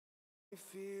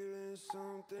Feeling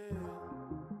something,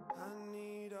 I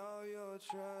need all your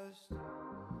trust,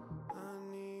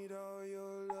 I need all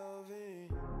your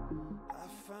loving. I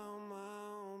found my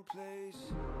own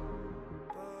place,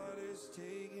 but it's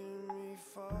taking me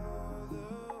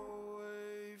farther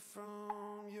away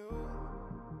from you.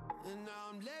 And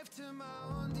now I'm left to my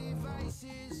own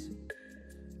devices,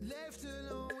 left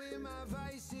alone with my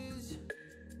vices,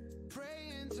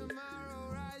 praying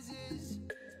tomorrow rises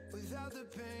without the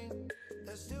pain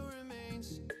that still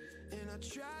remains. And I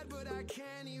tried but I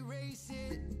can't erase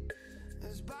it.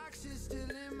 There's boxes still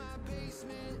in my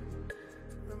basement.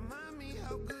 Remind me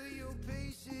how good your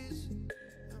pace is.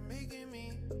 You're making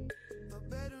me a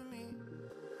better me.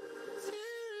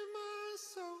 Tearing my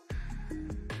soul,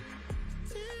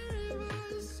 tearing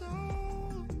my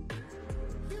soul.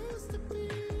 Used to be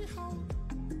hope,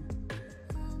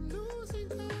 I'm losing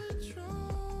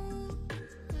control.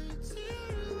 And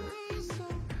tearing my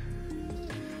soul,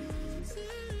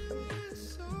 tearing my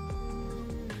soul.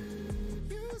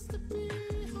 Used to be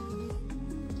hope,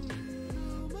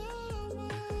 I'm all on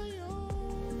my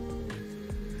own.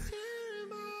 Tearing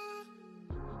my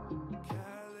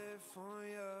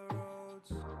California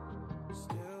roads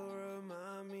still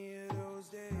remind me of those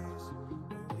days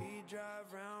when we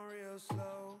drive round real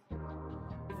slow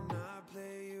and I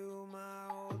play you my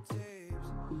old tapes.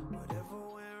 Whatever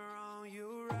went wrong,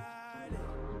 you ride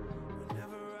it.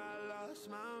 Whenever I lost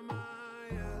my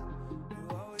mind, yeah,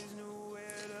 you always knew where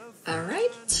to find.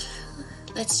 Alright,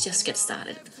 let's just get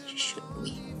started, should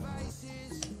we?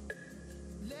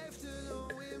 Left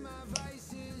alone with my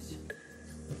vices,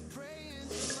 praying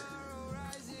tomorrow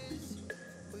rises.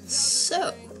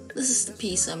 So, this is the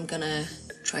piece I'm gonna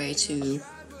try to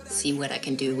see what I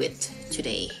can do with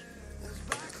today.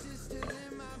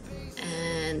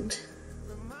 And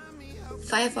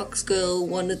Firefox Girl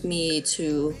wanted me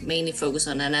to mainly focus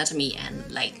on anatomy and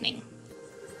lightning.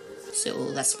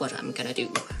 So that's what I'm gonna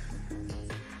do.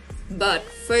 But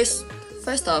first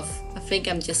off, I think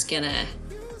I'm just gonna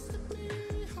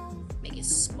make a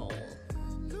small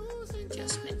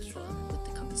adjustment with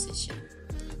the composition.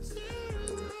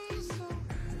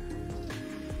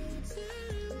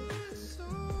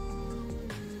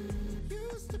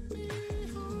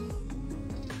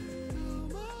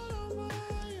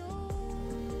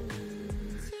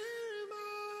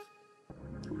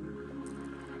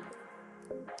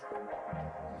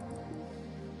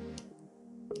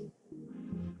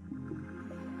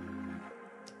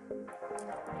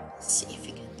 Let's see if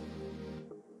we can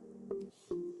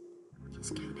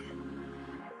just kind of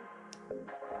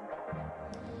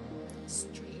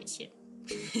stretch it.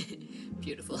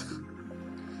 Beautiful.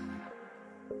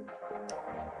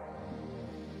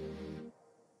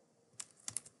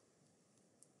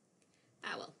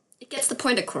 Ah well, it gets the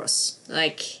point across.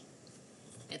 Like,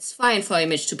 it's fine for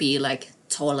image to be like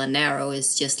tall and narrow.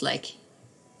 It's just like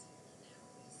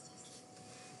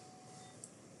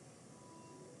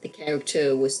the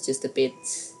character was just a bit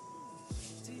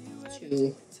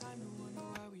too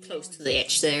close to the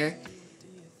edge there.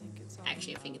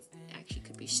 Actually, I think it actually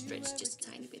could be stretched just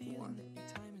a tiny bit more.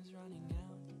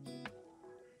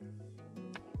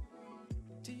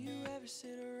 Do you ever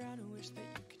sit around and wish that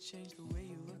you could change the way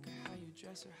you look or how you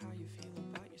dress or how you feel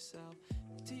about yourself?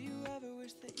 Do you ever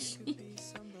wish that you could be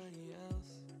somebody else?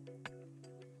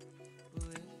 Well,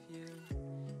 if you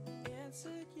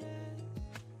answered yes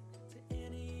to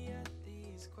any of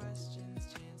these questions,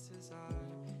 chances are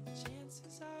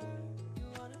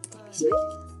you're one of us.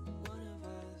 One of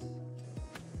us.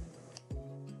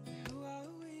 Who are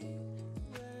we?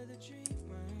 We're the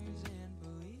dreamers and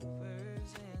believers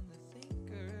and the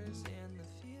thinkers and the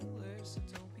feelers, so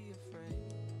don't be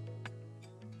afraid.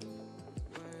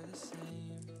 We're the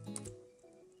same.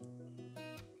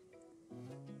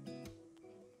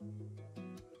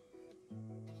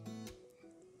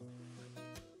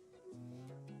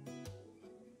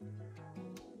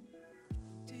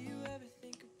 Do you ever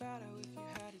think about how if you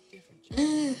had a different job,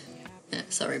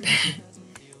 Sorry,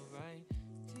 doesn't feel right?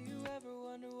 Do you ever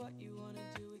wonder what you want to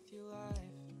do with your life?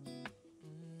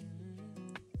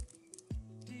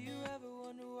 Do you ever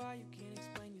wonder why you can't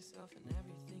explain yourself and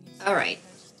everything inside Alright. your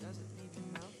head just doesn't leave your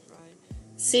mouth right?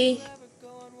 See, Ever go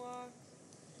on walks?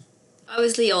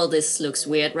 obviously all this looks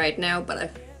weird right now, but I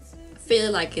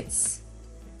feel like it's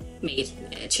made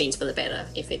a change for the better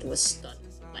if it was done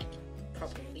like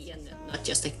properly and not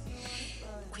just a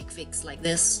quick fix like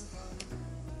this.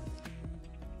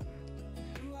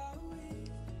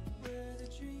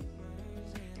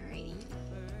 Alrighty.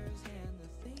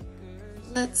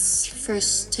 Let's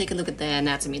first take a look at the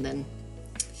anatomy then.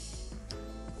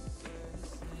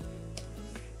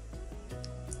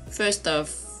 First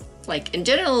off, Like, in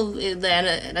general,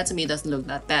 the anatomy doesn't look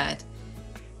that bad.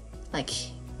 Like,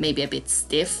 maybe a bit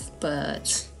stiff,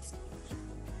 but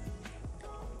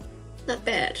not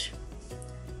bad.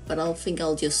 But I think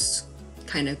I'll just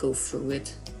kind of go through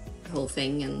it, the whole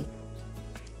thing, and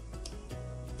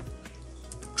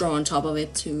draw on top of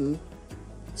it to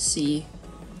see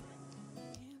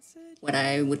what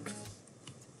I would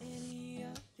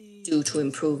do to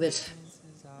improve it.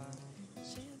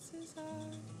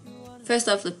 First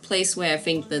off, the place where I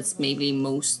think that's maybe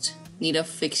most need of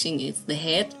fixing is the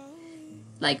head.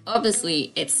 Like,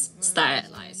 obviously it's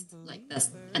stylized, like there's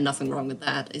nothing wrong with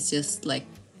that. It's just like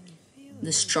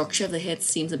the structure of the head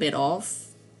seems a bit off.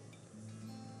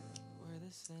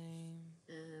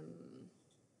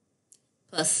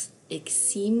 Plus, it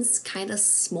seems kind of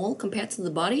small compared to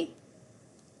the body.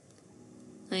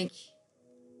 Like,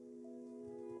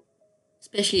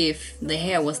 especially if the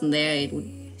hair wasn't there, it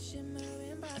would.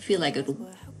 I feel like it would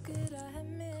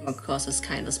come across as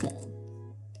kind of small,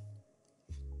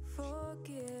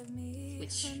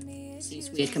 which seems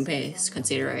weird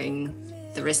considering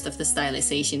the rest of the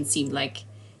stylization seemed like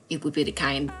it would be the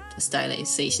kind of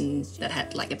stylization that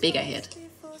had like a bigger head.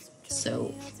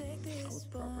 So I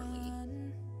would probably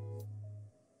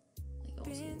like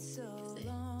also give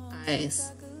the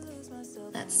eyes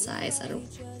that size. I don't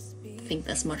think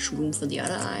there's much room for the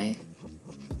other eye.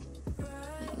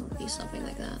 It would be something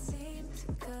like that.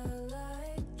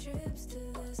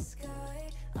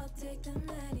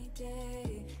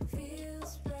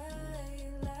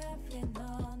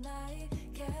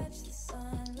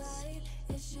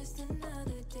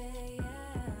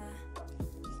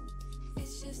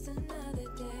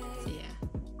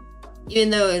 Even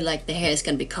though like the hair is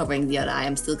gonna be covering the other eye,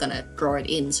 I'm still gonna draw it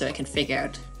in so I can figure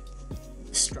out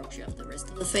the structure of the rest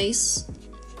of the face.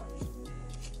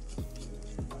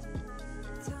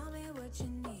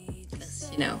 Because,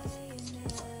 you know,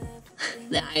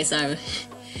 the eyes are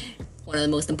one of the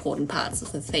most important parts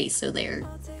of the face, so they're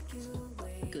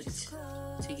good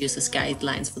to use as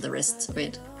guidelines for the rest of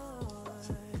it.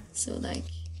 So like,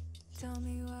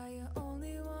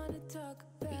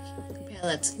 compare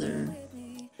that to the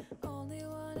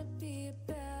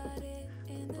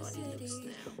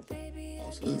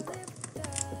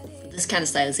this kind of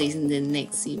stylization, the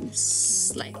neck seems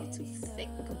slightly too thick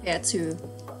compared to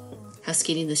how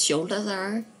skinny the shoulders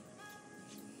are.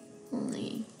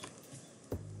 Only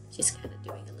she's kind of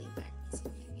doing a lean back. So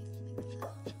maybe something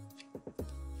like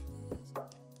that.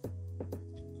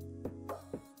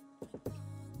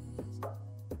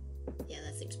 Yeah,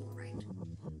 that seems more right.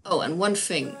 Oh, and one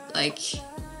thing, like,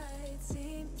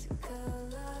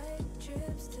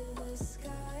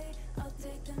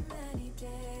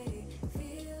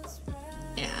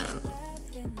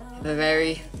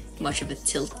 very much of a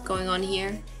tilt going on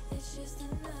here,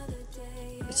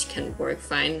 which can work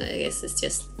fine. I guess it's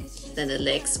just then the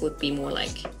legs would be more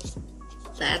like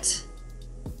that,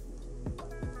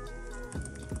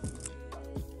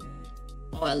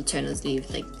 or alternatively,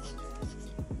 like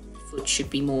foot should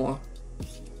be more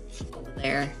over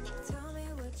there.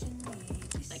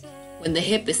 Like when the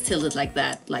hip is tilted like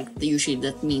that, like usually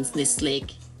that means this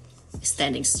leg is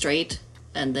standing straight,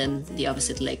 and then the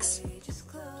opposite legs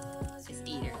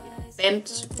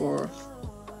bent or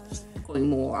going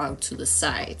more out to the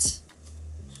side.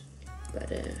 But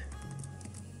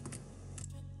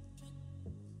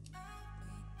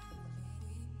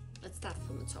let's start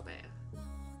from the top here.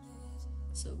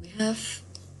 So we have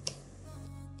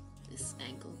this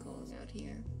angle going out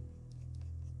here,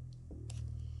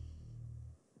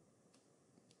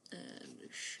 and the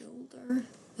shoulder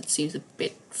that seems a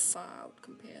bit far out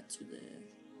compared to the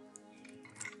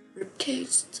rib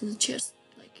cage, to the chest.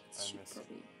 Should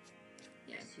probably,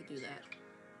 yeah, if you do that.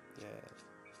 Yeah.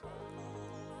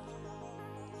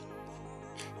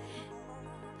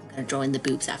 I'm gonna draw in the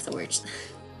boobs afterwards.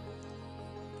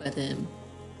 But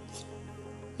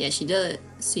yeah, she does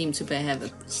seem to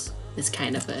have this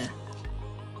kind of a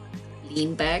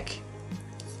lean back.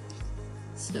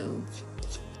 So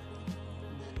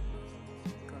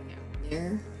going out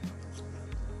there.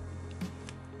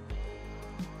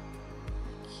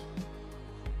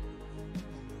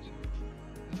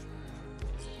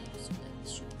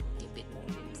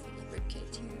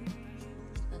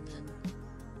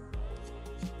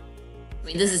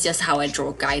 This is just how I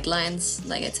draw guidelines.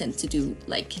 Like I tend to do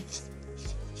like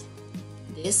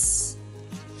this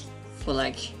for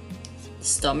like the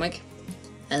stomach,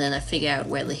 and then I figure out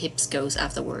where the hips goes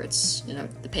afterwards, you know,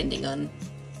 depending on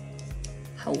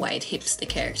how wide hips the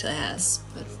character has.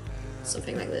 But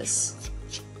something like this.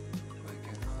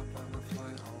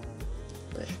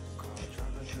 But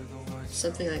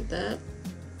something like that.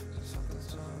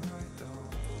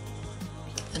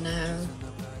 And now,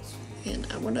 and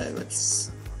I wonder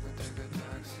what's...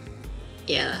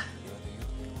 Yeah,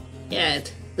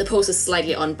 the pose is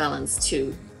slightly unbalanced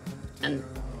too, and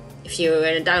if you're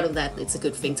in doubt of that, it's a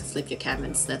good thing to flip your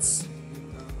cabinets. That's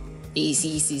the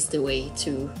easiest way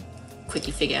to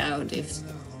quickly figure out if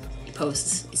the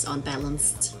pose is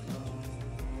unbalanced.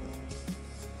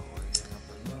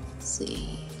 Let's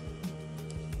see.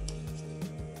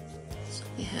 So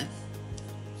we have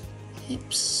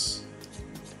hips.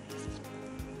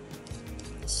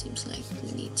 It seems like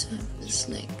we need to have this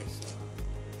leg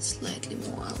slightly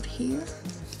more out here.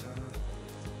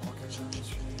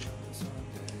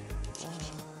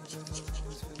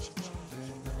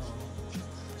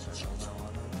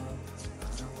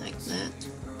 Like that.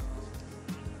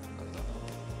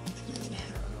 And then we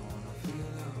have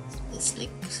this leg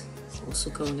also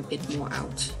going a bit more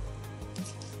out.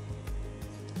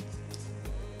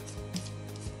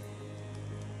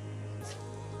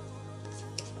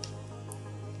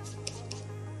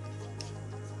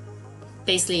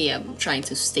 Basically, I'm trying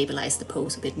to stabilize the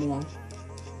pose a bit more.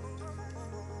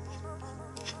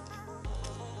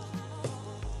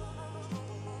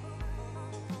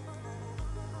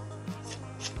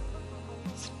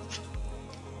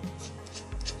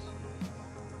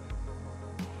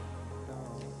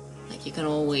 Like, you can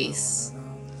always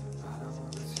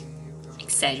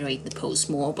exaggerate the pose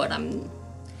more, but I'm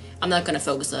not gonna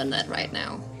focus on that right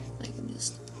now. I can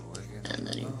just, and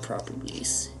then you probably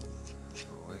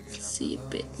see a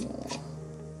bit more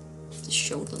of the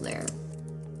shoulder there.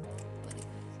 But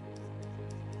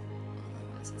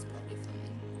otherwise it's probably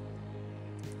fine.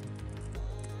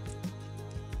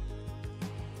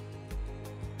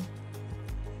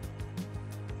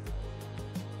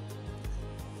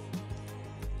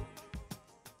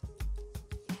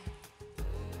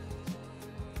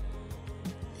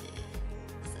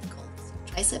 What's that called?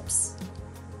 Triceps?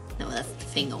 No, that's the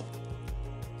finger.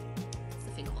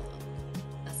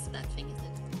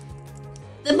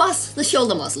 The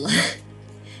shoulder muscle.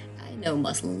 I know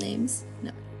muscle names.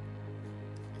 No.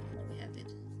 We have it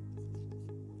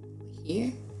over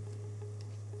here.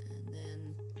 And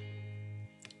then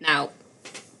now,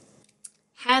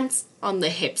 hands on the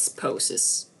hips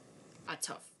poses are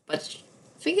tough, but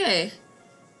I think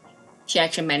she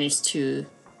actually managed to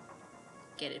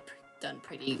get it done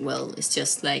pretty well. It's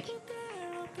just like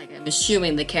I'm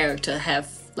assuming the character have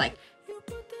like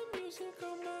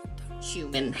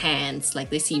human hands, like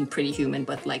they seem pretty human,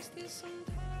 but like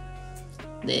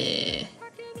I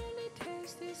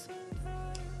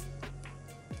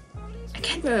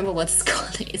can't remember what it's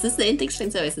called. Is this the index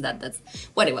finger or is it that's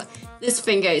whatever. This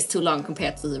finger is too long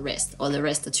compared to the rest, or the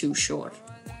rest are too short.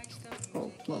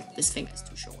 Oh well, this finger is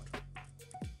too short.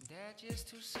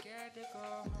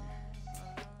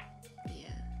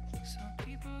 Yeah.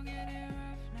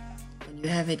 When you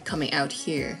have it coming out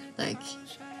here, like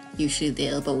usually the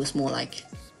elbow is more like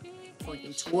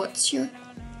pointing towards you.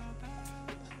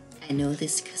 I know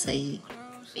this because I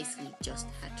basically just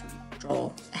had to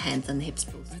draw a hands on the hips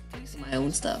pose for my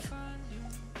own stuff.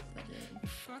 But, yeah.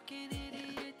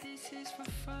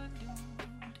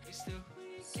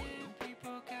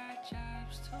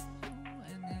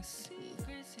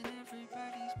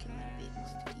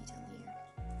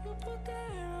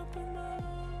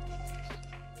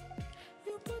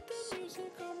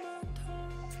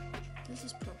 This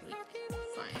is probably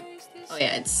fine. Oh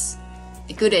yeah, it's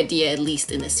a good idea, at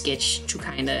least in a sketch, to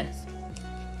kind of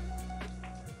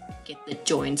get the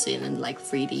joints in and like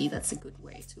 3D. That's a good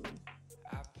way to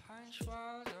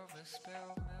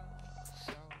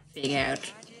figure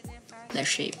out their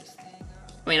shape.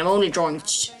 I mean, I'm only drawing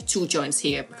 2 joints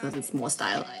here because it's more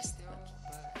stylized.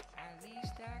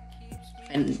 If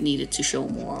I needed to show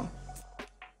more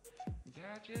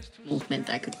movement,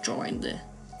 I could draw in the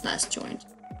last joint.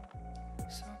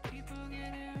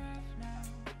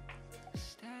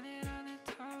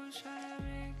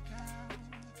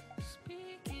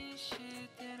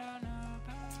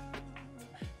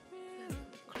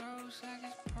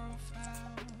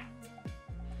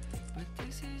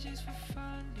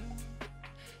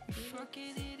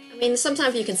 I mean,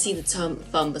 sometimes you can see the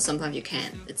thumb, but sometimes you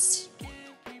can't. It's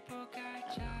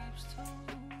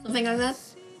something like that.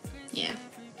 Yeah.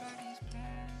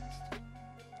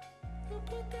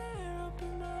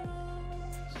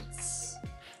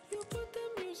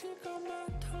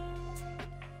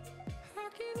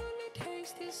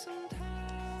 So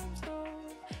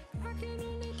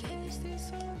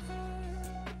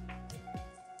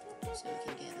we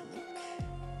can get a look.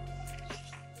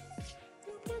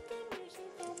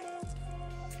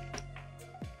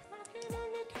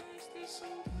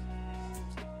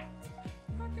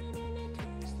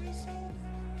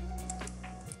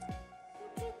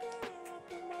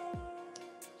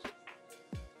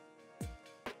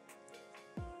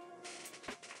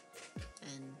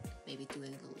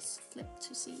 flip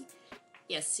to see.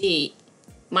 Yeah, see,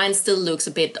 mine still looks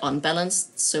a bit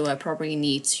unbalanced, so I probably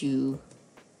need to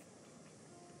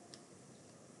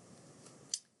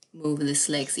move this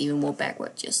legs even more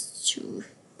backward just to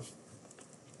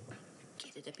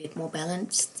get it a bit more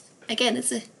balanced. Again,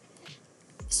 it's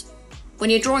when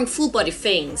you're drawing full body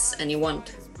things and you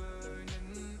want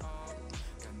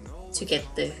to get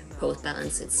the pose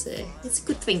balance, it's a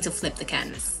good thing to flip the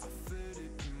canvas.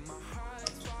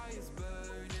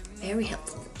 Very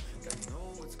helpful.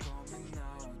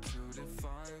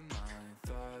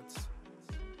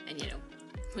 And you know,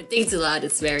 when things are loud,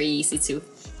 it's very easy to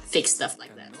fix stuff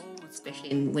like that,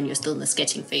 especially when you're still in the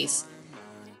sketching phase.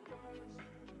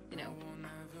 You know,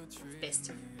 it's best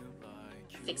to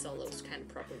fix all those kind of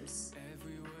problems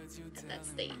at that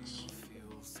stage.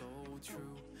 So.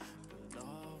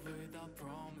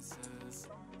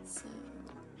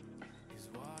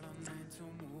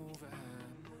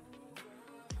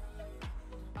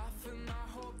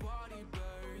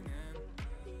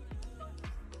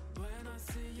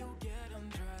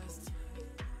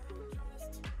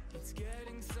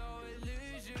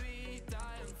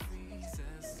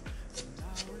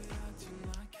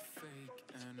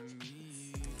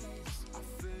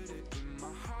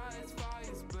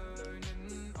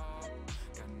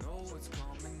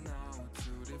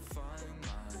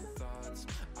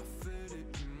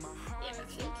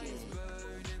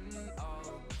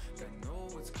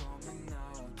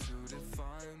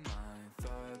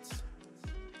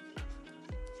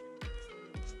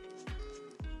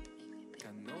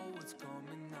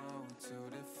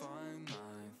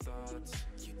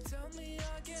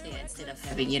 So yeah, instead of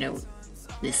having, you know,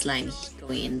 this line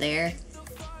going in there,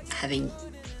 having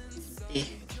the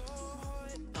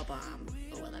upper arm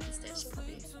overlap instead is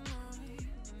probably.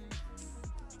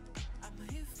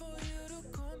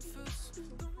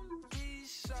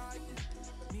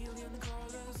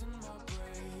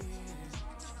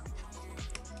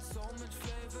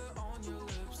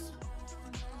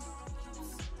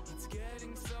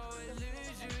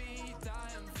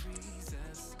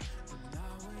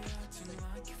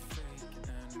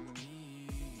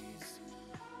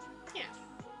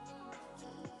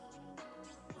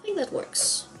 I think that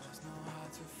works.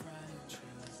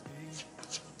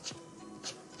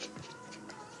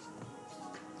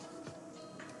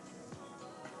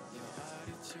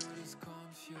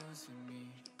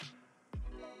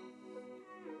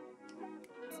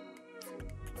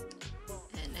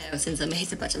 And now, since I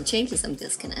made a bunch of changes, I'm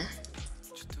just gonna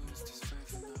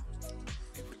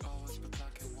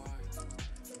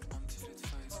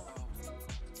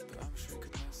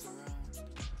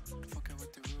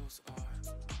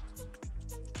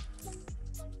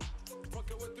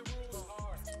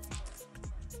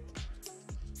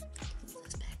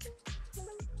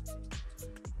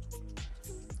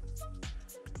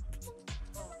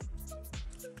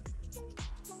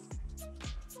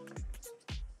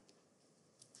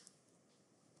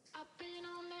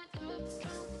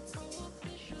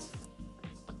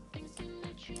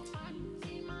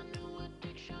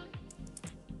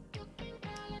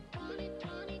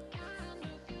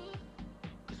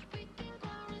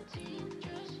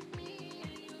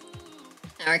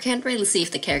Now I can't really see if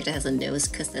the character has a nose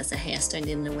because there's a hair turned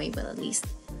in the way, but at least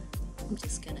I'm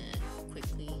just gonna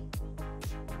quickly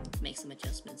make some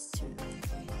adjustments to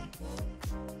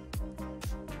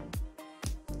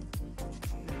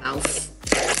mouth.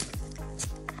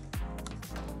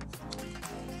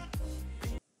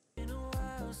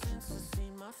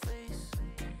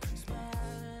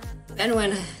 If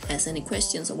anyone has any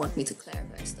questions or want me to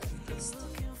clarify stuff, just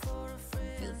feel free.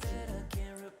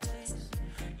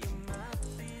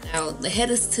 Now the head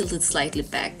is tilted slightly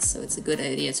back, so it's a good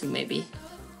idea to maybe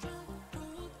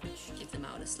give them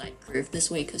out a slight curve this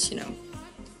way, because you know.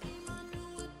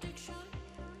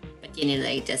 But you know,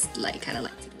 they just like kind of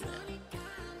like to do that.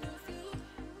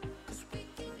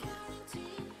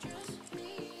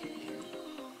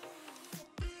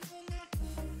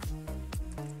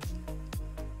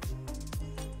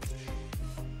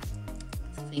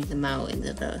 I think the mouth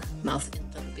ended a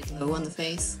bit low on the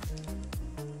face.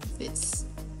 Fits.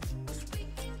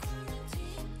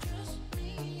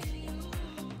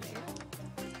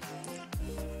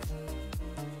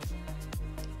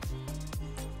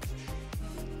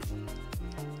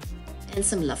 And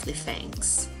some lovely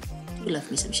fangs. You love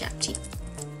me some sharp teeth.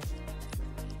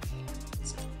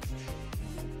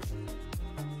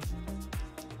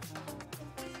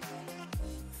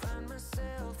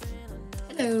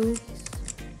 Hello.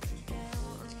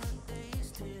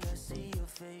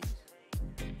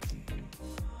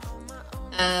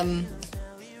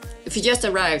 If you just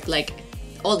arrived, like,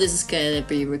 all this is gonna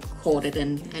be recorded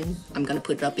and I'm gonna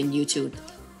put it up in YouTube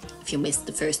if you missed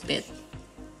the first bit.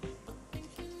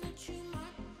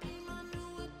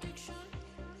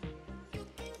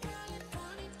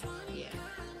 Yeah.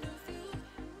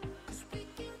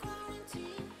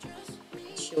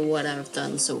 Not sure what I've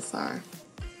done so far.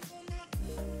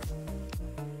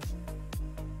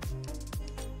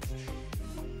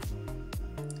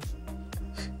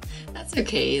 That's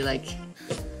okay, like.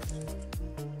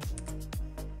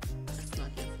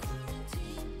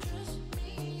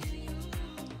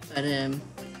 But no.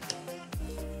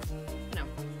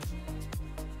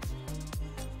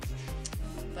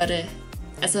 But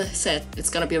as I said, it's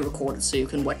gonna be recorded so you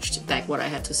can watch back what I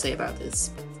had to say about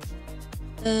this.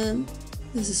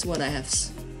 This is what I have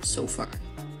so far.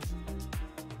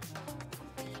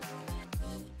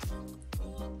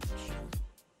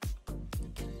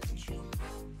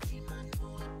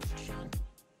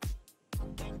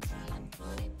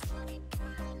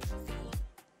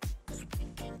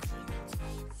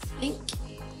 I think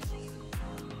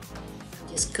I'm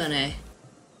just gonna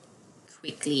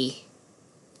quickly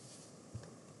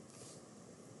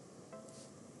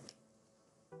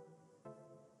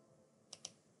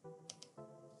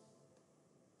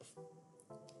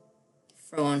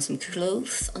throw on some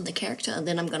clothes on the character, and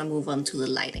then I'm gonna move on to the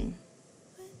lighting.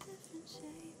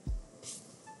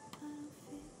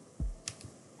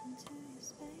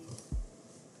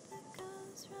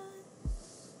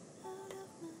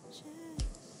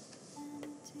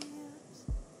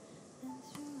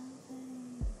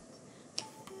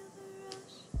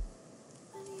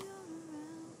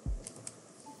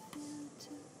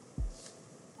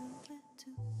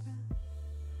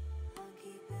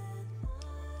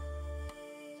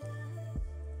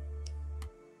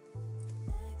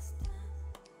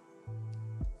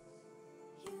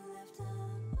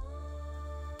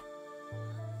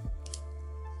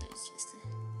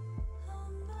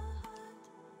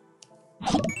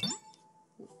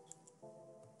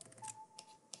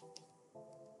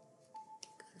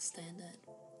 Standard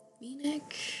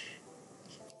V-neck.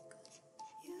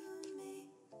 You and me,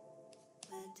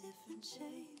 we're different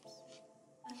shapes.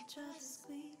 I try to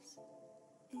squeeze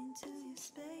into your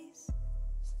space.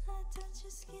 I touch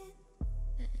your skin,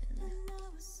 and I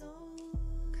was so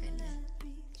Kind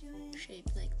of shape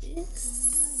like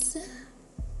this.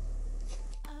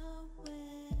 I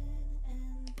went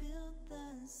and built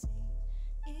the scene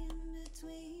in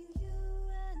between you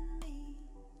and me.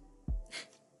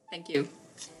 Thank you.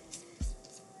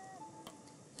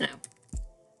 Now,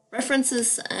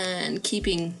 references and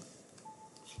keeping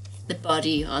the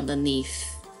body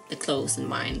underneath the clothes in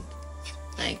mind.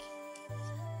 Like,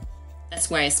 that's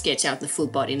where I sketch out the full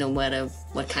body no matter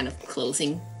what kind of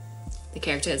clothing the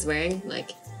character is wearing.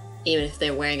 Like, even if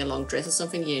they're wearing a long dress or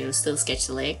something, you still sketch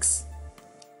the legs.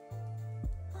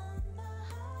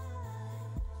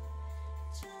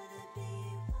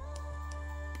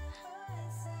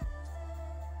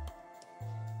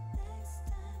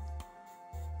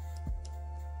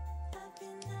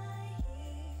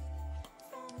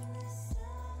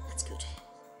 That's good.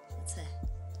 It's a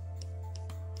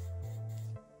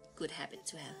good habit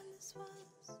to have.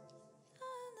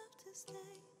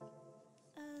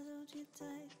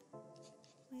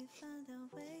 We found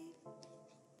our way.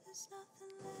 There's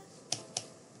nothing left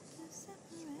to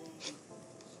separate.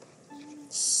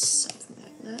 Something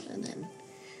like that, and then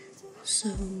so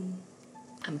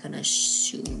I'm gonna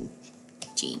assume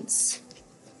jeans.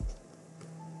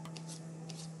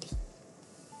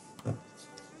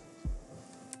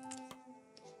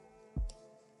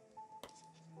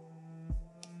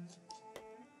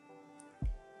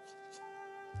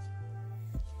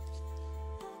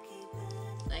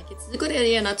 Like, it's a good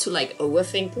idea not to like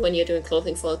overthink when you're doing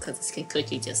clothing for it, because it can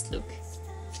quickly just look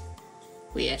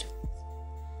weird.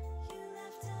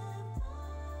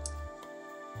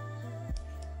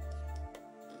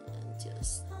 And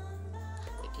just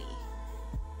quickly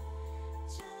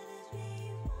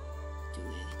do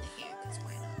the hair, because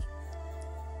why not?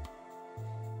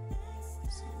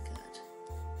 So we got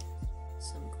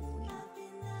some going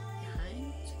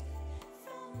behind.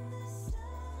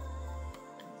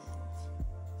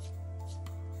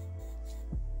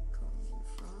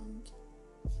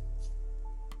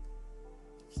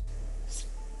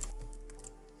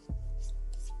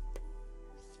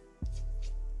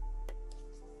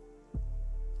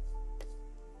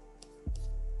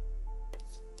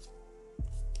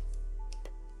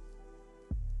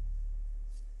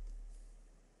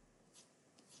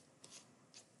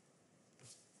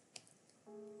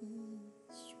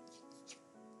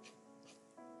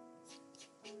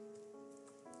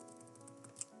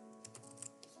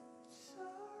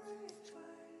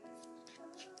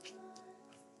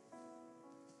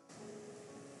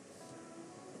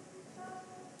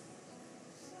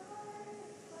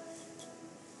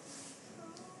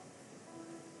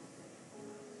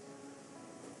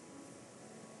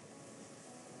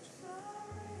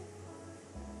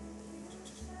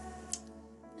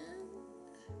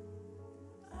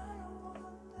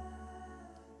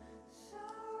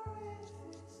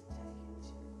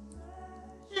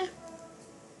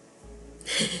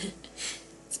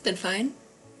 It's been fine.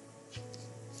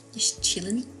 Just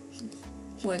chilling,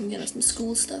 working on some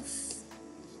school stuff,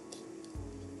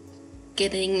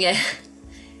 getting a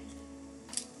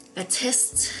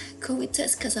test, COVID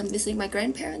test, because I'm visiting my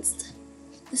grandparents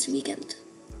this weekend.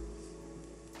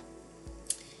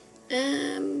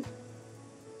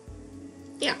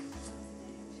 Yeah.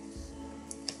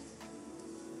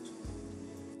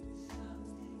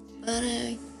 But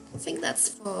I think that's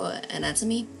for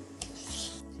anatomy.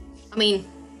 I mean,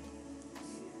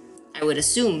 I would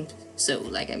assume so,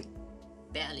 like I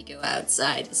barely go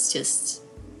outside. It's just,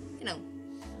 you know,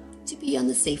 to be on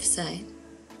the safe side.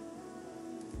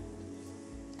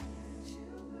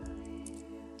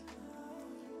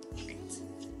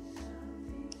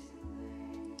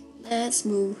 Let's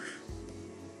move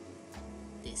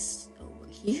this over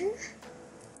here,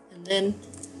 and then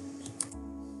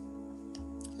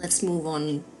let's move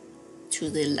on to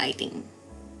the lighting.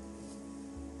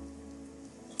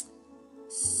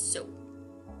 So,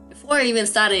 before I even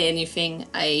started anything,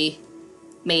 I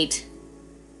made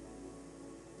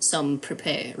some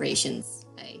preparations.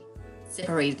 I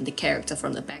separated the character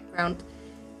from the background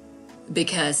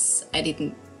because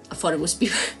I thought it was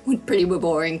pretty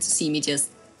boring to see me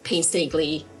just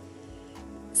painstakingly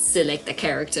select a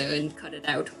character and cut it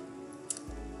out.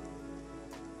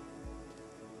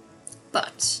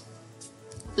 But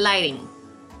lighting,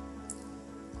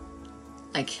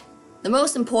 like the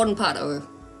most important part, or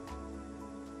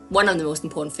one of the most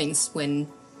important things when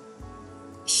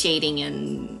shading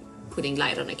and putting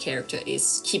light on a character,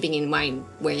 is keeping in mind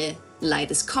where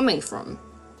light is coming from.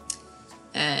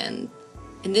 And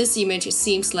in this image it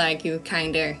seems like you're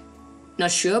kinda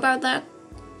not sure about that.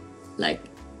 Like,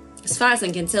 as far as I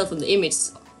can tell from the image,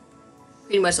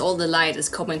 pretty much all the light is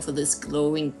coming from this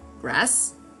glowing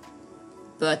grass,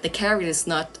 but the character is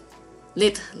not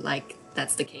lit like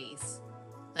that's the case.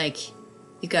 Like,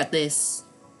 you got this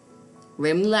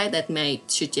rim light that might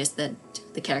suggest that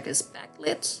the character is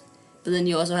backlit, but then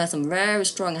you also have some very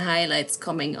strong highlights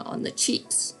coming on the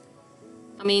cheeks.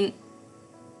 I mean,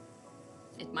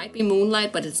 it might be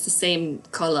moonlight, but it's the same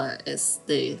color as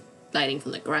the lighting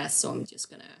from the grass, so I'm just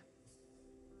gonna...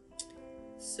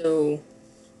 So,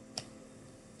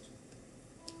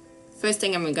 first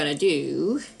thing I'm gonna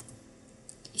do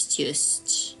is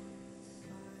just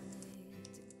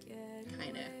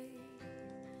kinda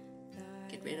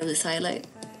get rid of this highlight.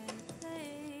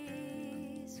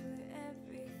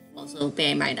 Also,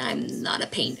 bear in mind, I'm not a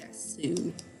painter, so...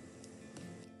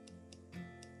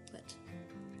 But...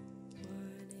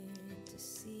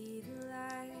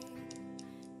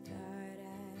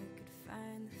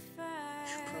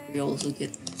 should probably also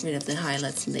get rid of the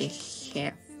highlights in the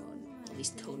hair, or at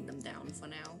least tone them down for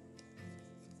now.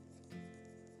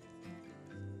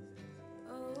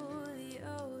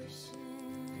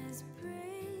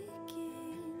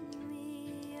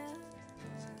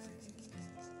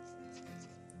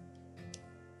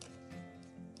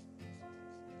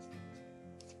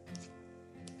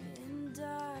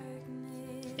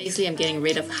 Basically, I'm getting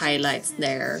rid of highlights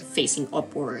there facing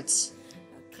upwards.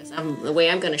 Because the way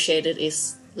I'm gonna shade it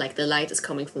is like the light is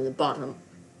coming from the bottom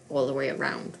all the way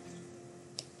around.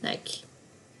 Like,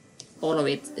 all of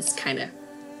it is kinda,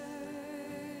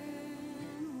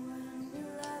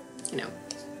 you know,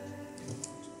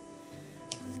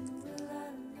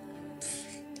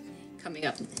 coming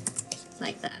up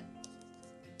like that.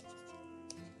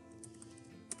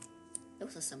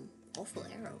 Those are some awful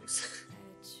arrows.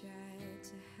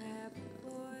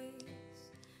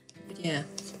 But yeah.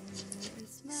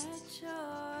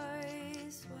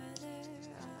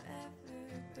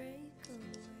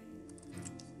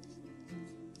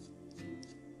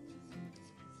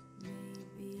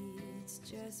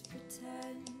 Just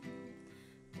pretend,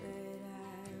 but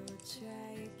I will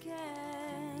try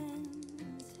again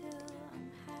until I'm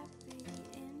happy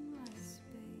in my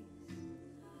space.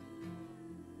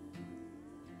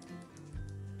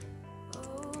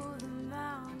 Oh, the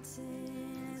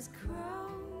mountain is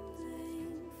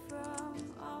crumbling from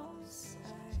all sides.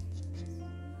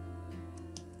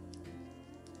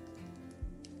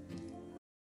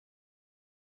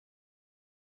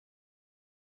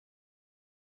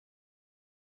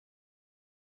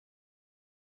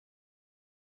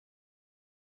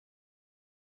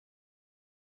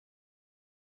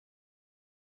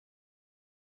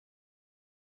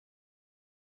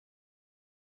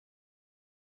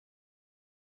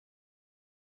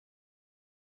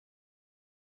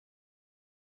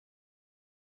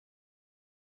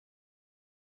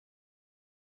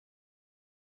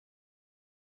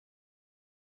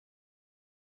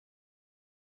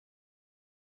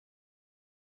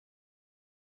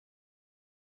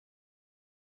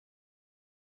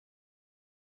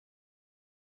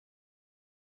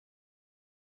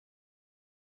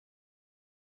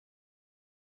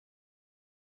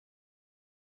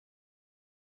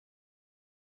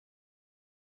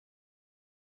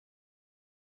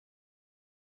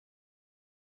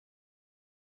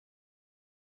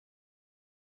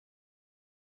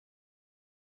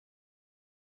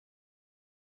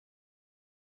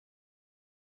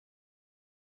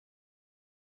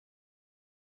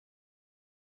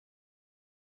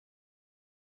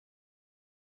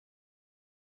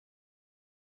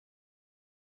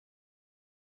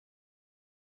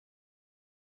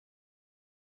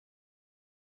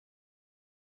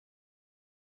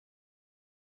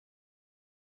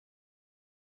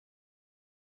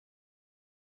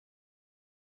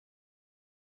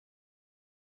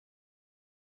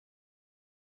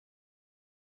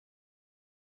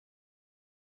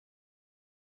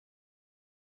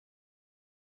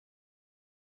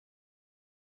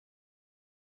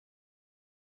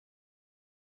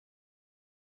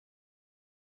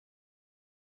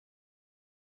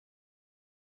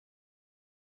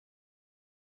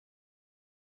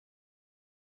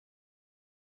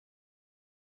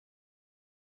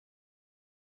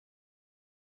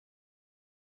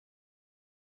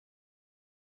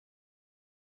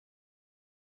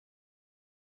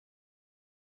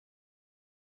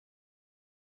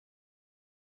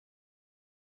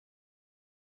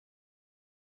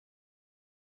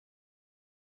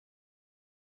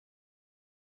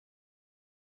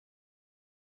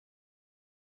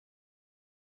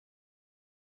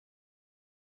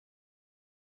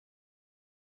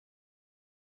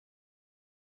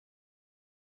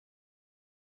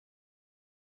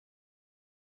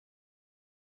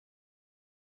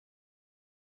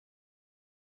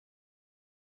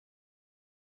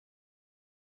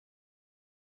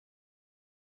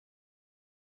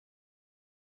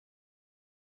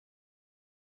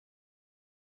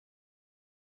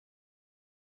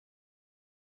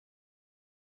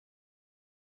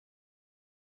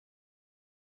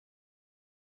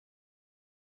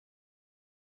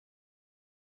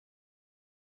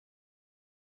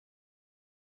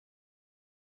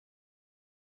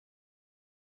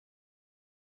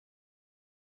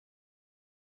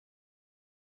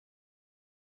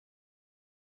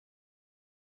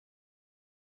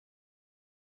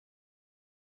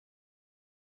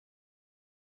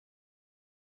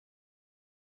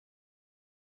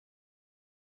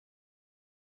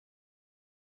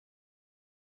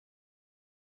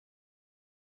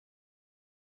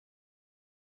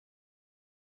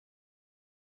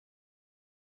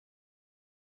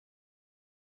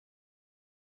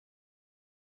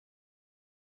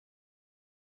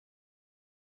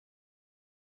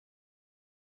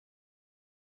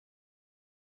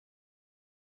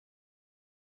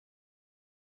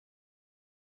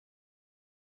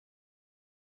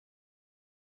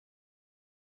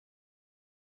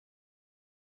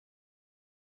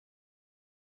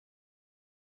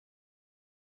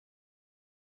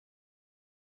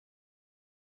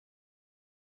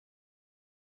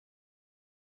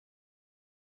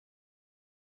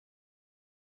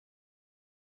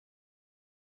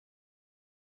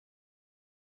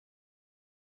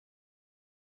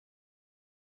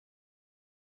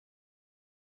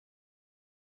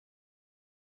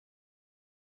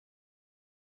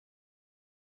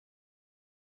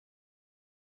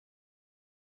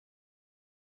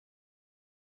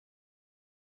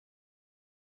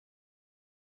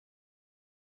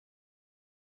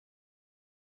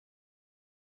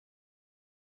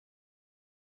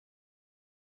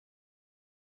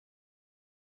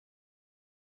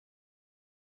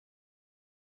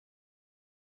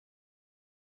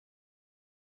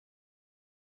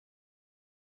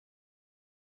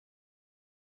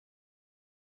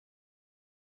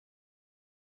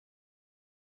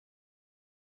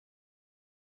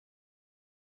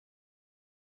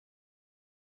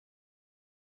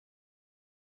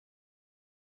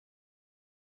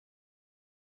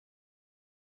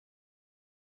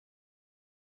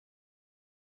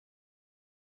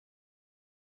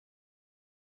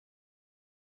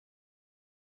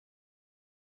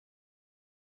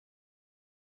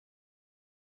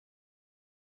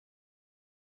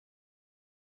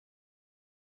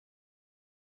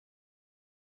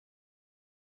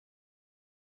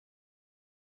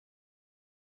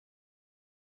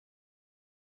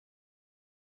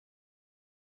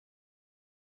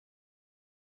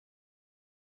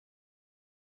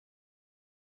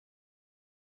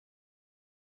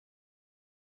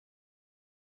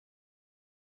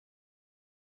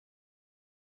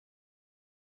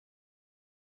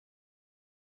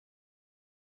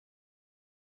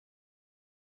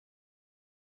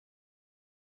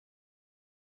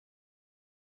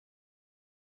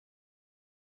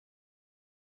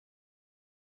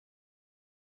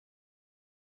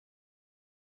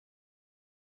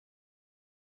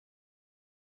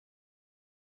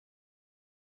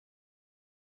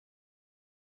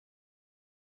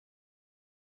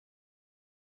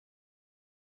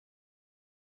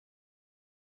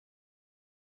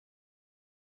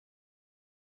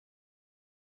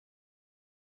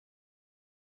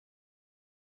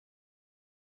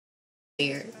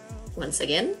 here once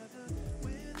again.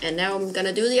 And now I'm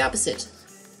gonna do the opposite.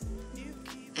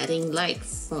 Adding light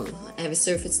from every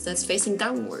surface that's facing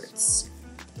downwards.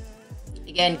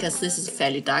 Again, because this is a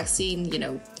fairly dark scene, you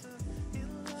know,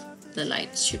 the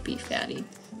light should be fairly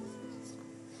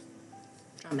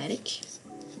dramatic.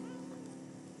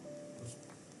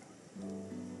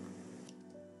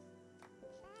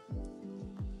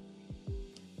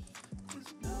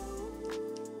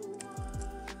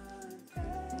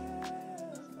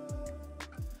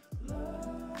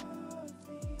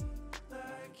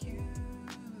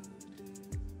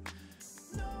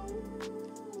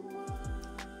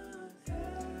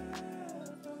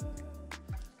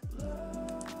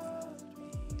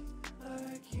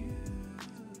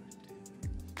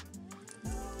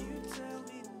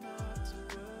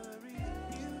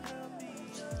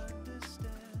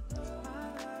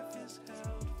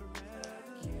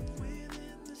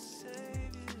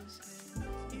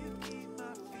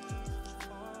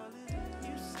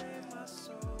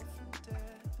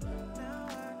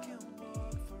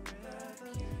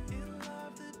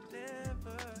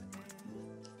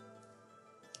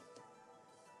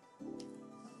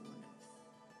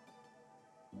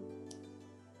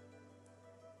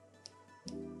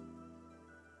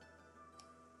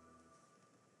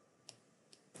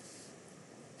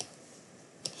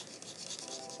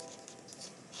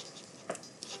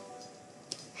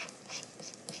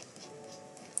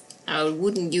 I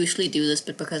wouldn't usually do this,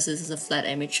 but because this is a flat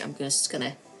image, I'm just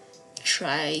gonna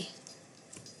try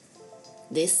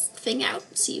this thing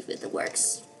out, see if it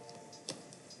works.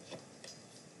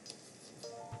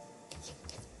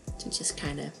 To just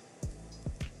kind of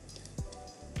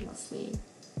roughly.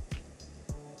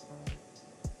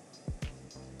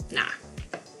 Nah.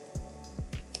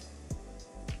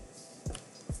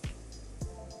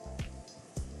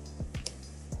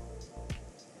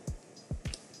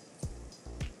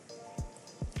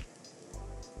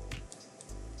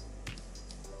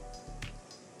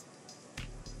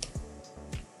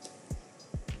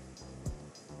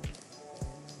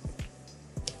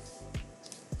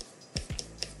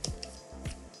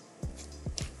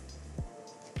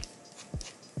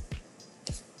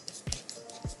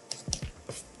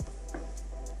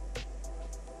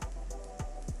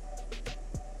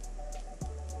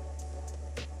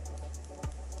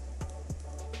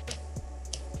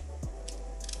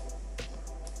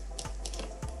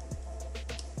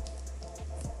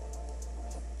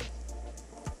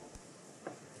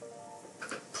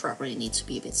 Probably needs to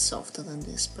be a bit softer than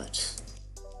this, but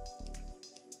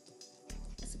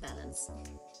it's a balance. And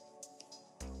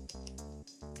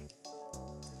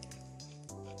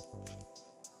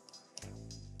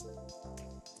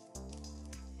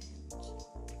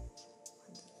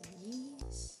under the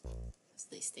knees, as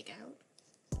they stick out.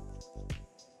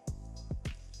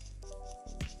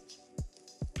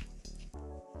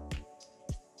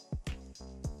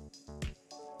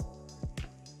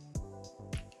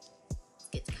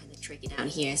 Tricky down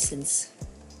here since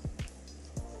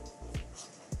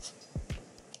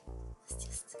it's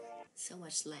just so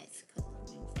much light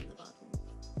coming from the bottom.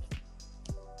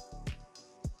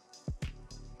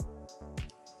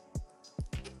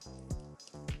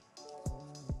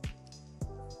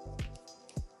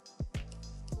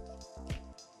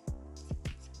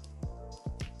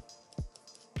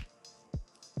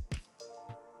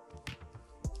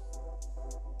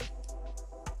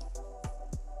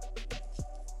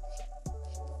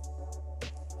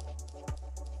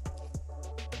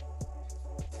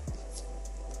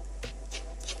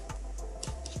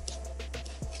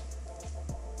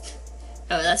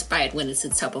 Oh, that's bright when it's the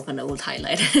top of an old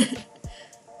highlighter.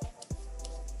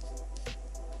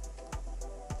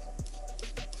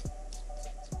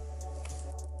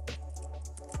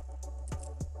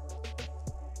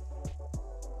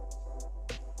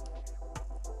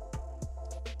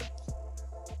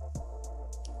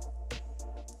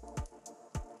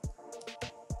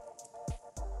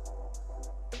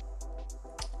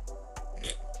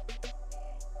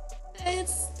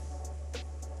 It's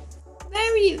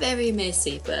very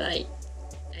messy, but I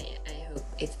hope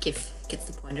it gets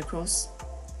the point across.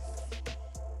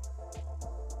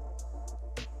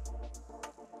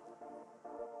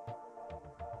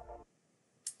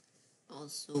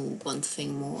 Also, one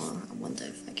thing more, I wonder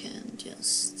if I can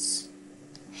just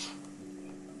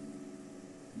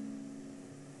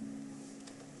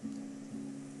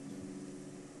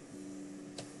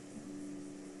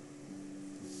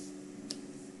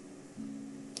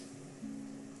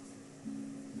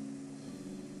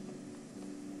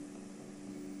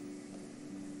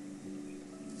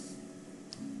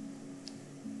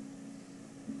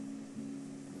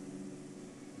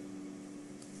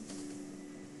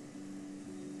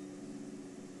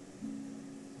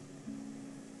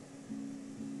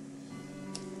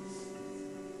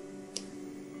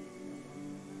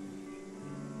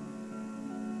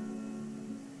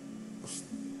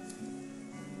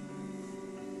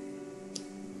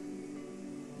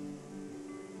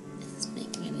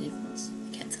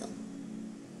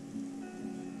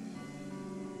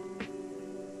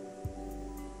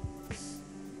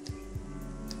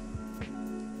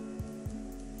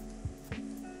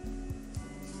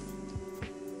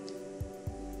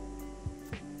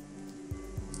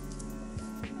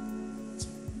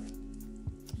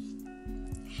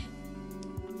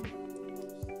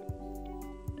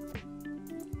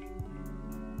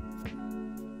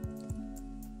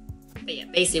But yeah,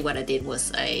 basically what I did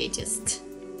was I just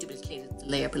duplicated the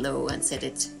layer below and set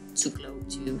it to glow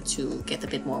to get a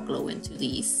bit more glow into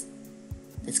this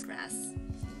grass.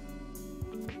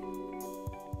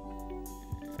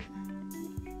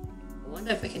 I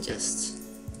wonder if I can just...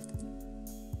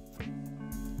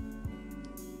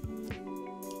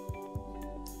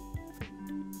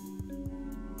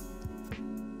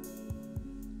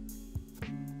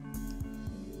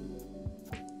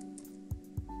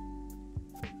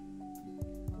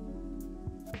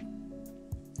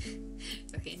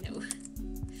 Okay, no.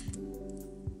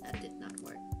 That did not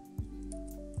work.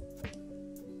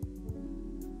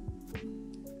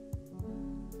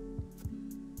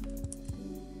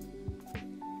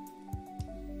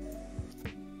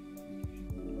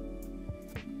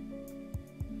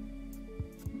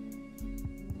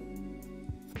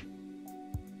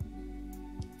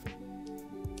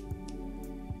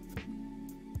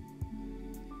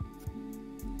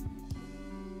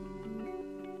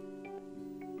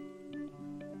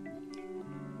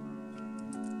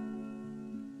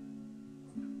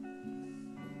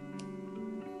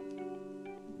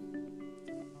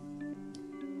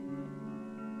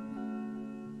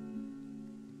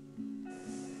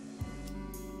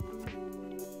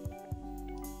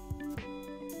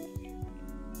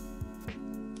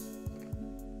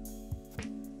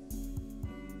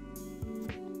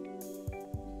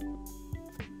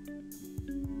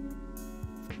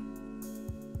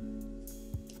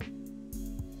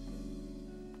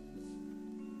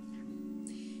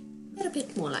 A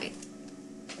bit more light.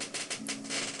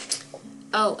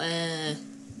 Oh,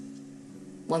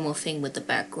 one more thing with the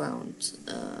background.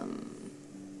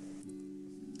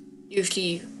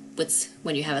 Usually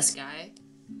when you have a sky,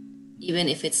 even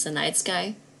if it's a night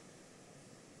sky.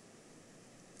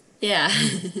 Yeah.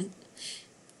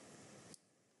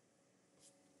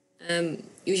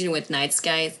 Usually with night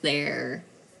skies, they're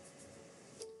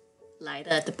lighter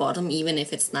at the bottom, even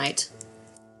if it's night.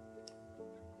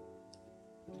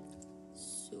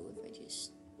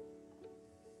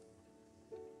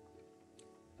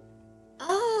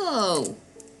 Oh,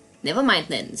 never mind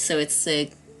then. So it's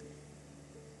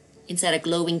inside a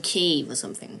glowing cave or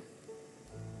something.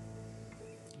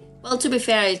 Well, to be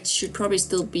fair, it should probably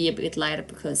still be a bit lighter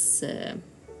because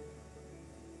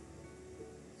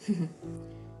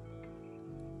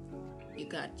you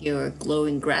got your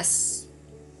glowing grass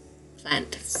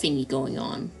plant thingy going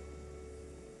on.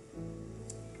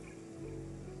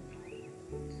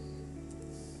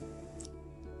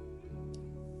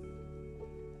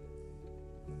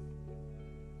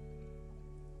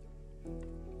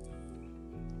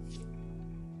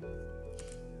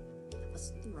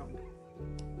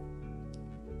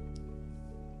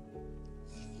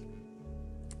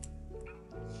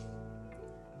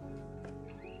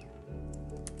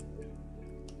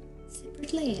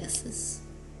 Separate layers.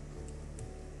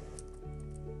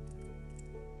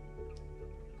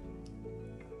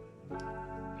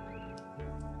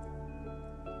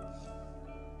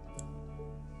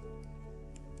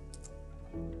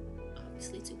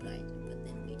 Obviously too bright, but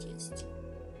then we just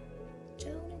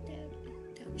tone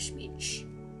it down a smidge.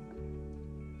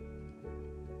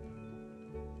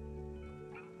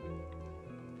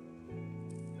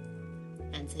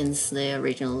 And since the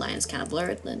original line is kind of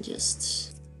blurred, then just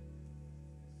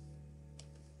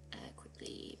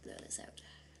quickly blur this out.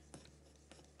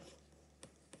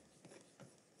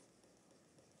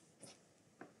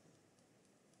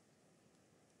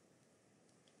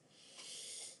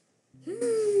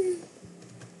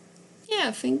 Yeah,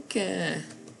 I think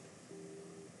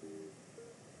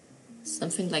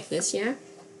something like this, yeah.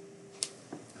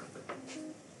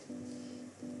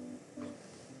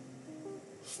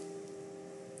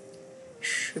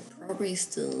 Should probably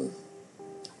still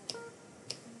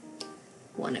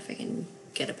wonder if I can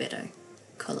get a better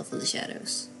color for the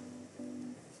shadows.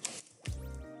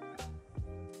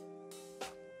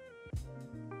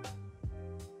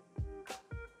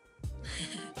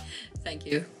 Thank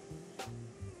you.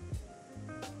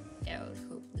 Yeah, I would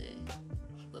hope the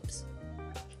whoops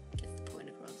get the point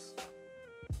across.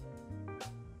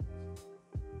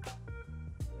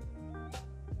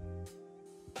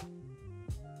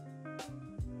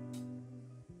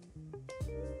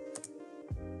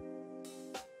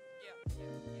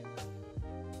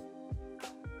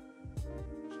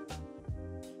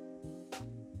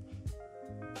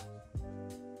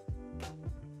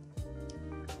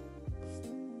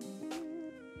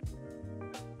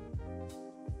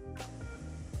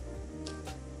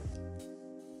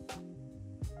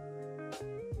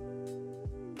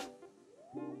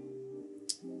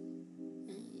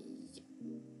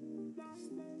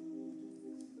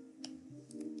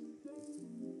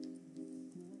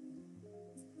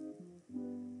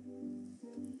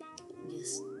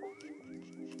 Just,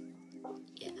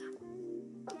 yeah.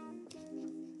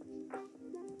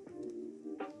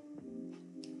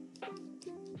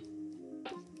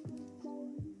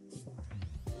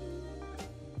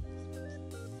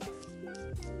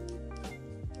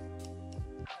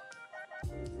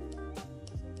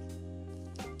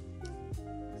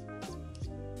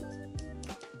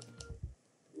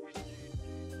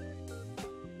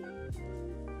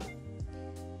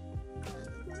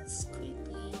 Let's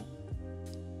quickly.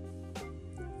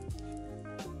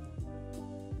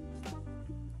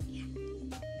 Yeah.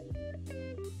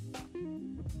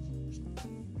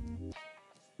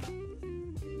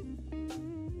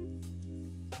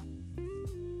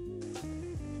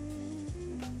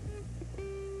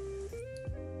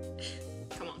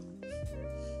 Come on.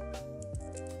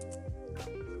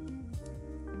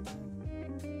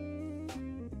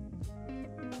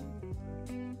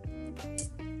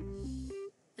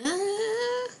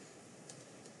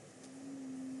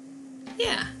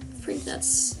 Yeah, I think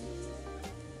that's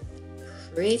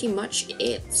pretty much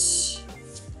it.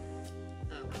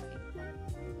 Oh,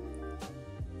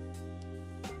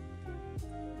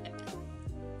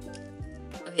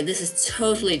 okay, this is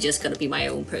totally just gonna be my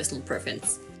own personal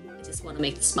preference. I just want to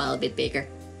make the smile a bit bigger.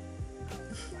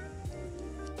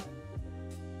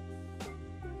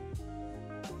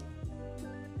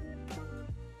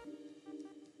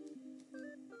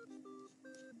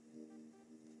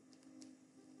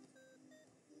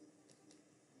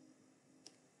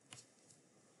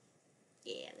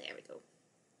 Yeah, there we go.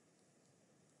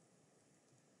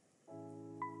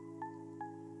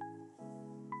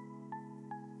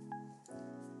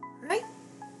 Right?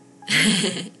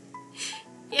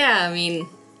 Yeah, I mean,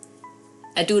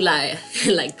 I do like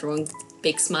like drawing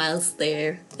big smiles.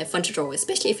 They're fun to draw,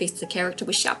 especially if it's a character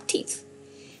with sharp teeth.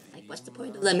 Like, what's the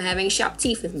point of them having sharp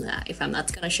teeth in that if I'm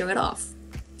not gonna show it off?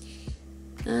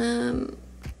 But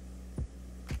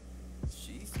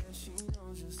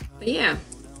yeah.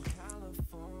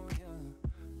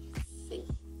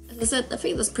 As I said, I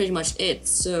think that's pretty much it.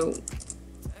 So, do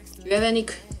you have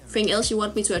anything else you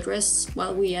want me to address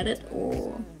while we at it, or?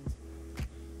 Oh.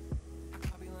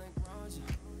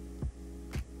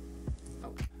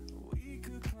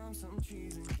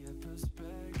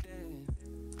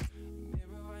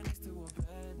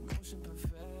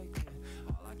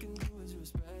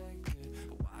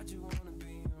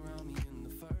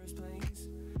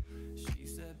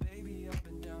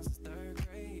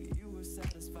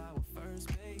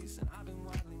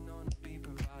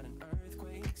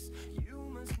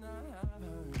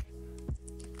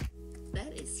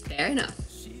 That is fair enough.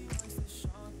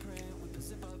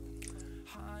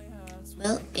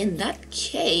 Well, in that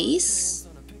case,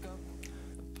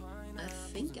 I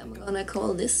think I'm gonna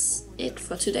call this it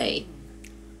for today.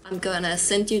 I'm gonna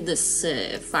send you this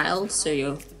file so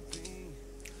you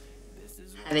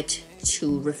have it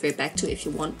to refer back to if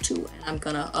you want to, and I'm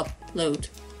gonna upload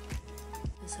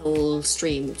this whole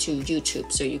stream to YouTube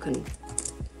so you can.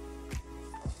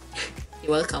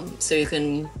 You're welcome. So you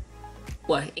can,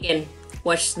 well, again,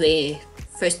 watch the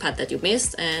first part that you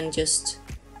missed, and just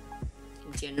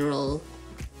in general,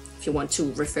 if you want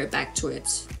to refer back to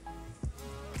it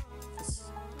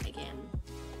again.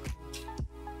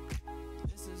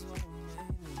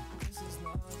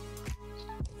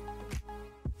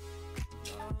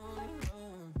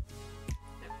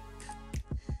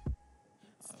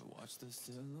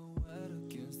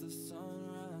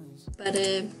 But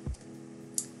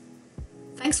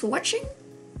thanks for watching,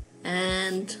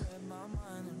 and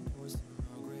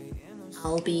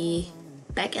I'll be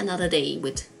back another day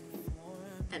with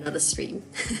another stream.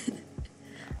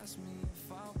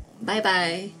 Bye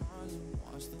bye.